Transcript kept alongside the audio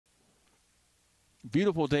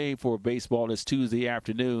Beautiful day for baseball this Tuesday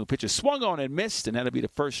afternoon. Pitcher swung on and missed, and that'll be the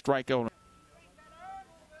first strikeout.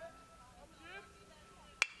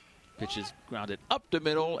 Pitch is grounded up the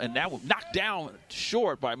middle, and that will knock down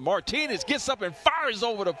short by Martinez. Gets up and fires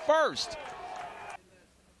over to first.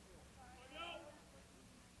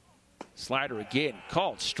 Slider again,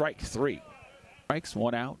 called strike 3. Strikes,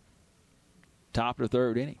 1 out. Top of the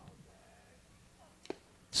 3rd inning.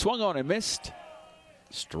 Swung on and missed.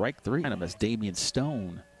 Strike 3. And that's Damian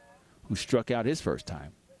Stone, who struck out his first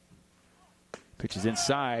time. Pitches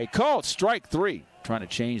inside, called strike 3. Trying to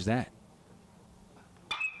change that.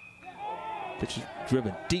 Pitch is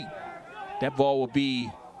driven deep. That ball will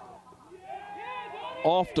be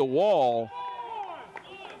off the wall.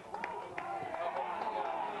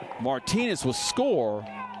 Martinez will score.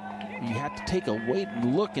 You have to take a wait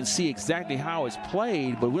and look and see exactly how it's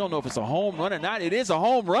played, but we don't know if it's a home run or not. It is a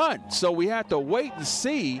home run, so we have to wait and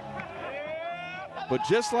see. But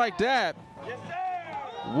just like that,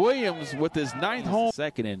 Williams with his 9th home.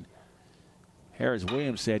 Second, and Harris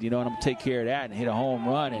Williams said, you know what, I'm going to take care of that and hit a home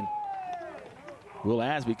run. And Will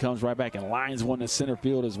Asby comes right back and lines one to center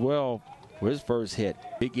field as well for his first hit.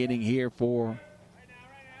 Big inning here for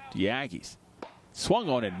the Yankees. Swung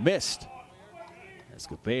on and missed.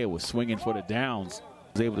 Escobea was swinging for the downs.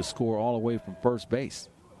 Was able to score all the way from first base.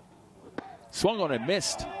 Swung on and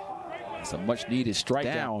missed. That's a much needed strike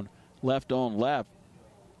down. Left on left.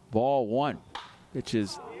 Ball 1. Pitch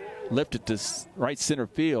is lifted to right center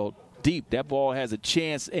field. Deep. That ball has a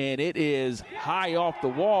chance, and it is high off the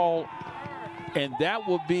wall. And that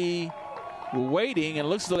will be waiting, and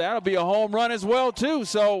looks like that'll be a home run as well, too.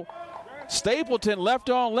 So Stapleton left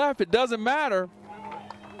on left. It doesn't matter.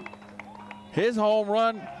 His home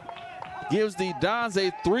run gives the Dons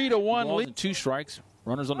a 3-1 lead. 2 strikes.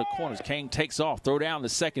 Runners on the corners. Kane takes off. Throw down to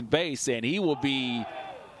second base, and he will be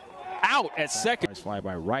out at second. Nice fly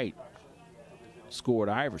by Wright. Scored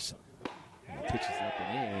Iverson. And pitches up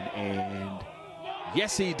and in, and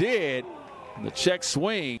yes, he did. The check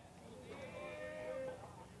swing.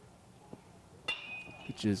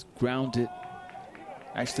 Pitch is grounded.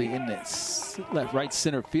 Actually in the left, right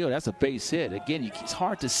center field. That's a base hit. Again, it's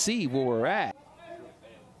hard to see where we're at.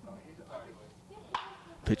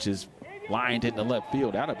 Pitch is lined in the left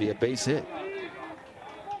field. That'll be a base hit.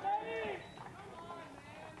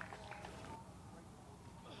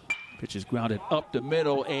 Pitch is grounded up the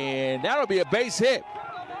middle, and that'll be a base hit.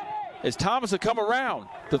 As Thomas will come around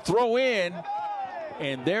to throw in,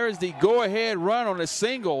 and there's the go-ahead run on a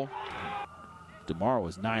single. Tomorrow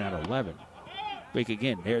is 9 out of 11. Big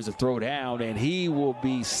again. There's a throw down, and he will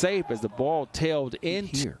be safe as the ball tailed in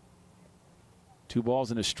here. 2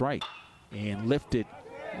 balls and a strike, and lifted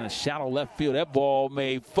in a shallow left field. That ball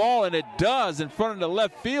may fall, and it does in front of the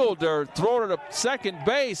left fielder. Throw to the second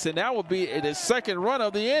base, and that will be the second run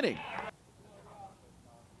of the inning.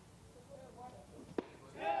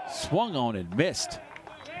 Swung on and missed.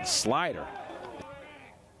 Slider.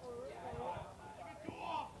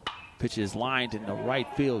 Pitch is lined in the right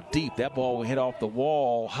field deep. That ball will hit off the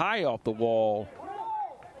wall, high off the wall.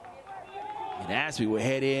 And Asby will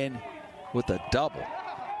head in with a double.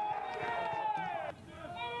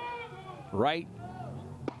 Right.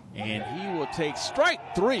 And he will take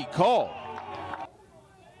strike 3 call.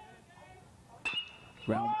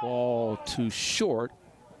 Ground ball too short.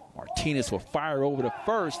 Martinez will fire over to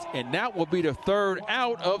first, and that will be the 3rd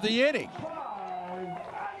out of the inning.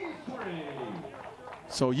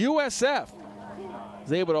 So USF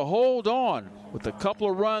is able to hold on with a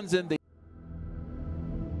couple of runs in the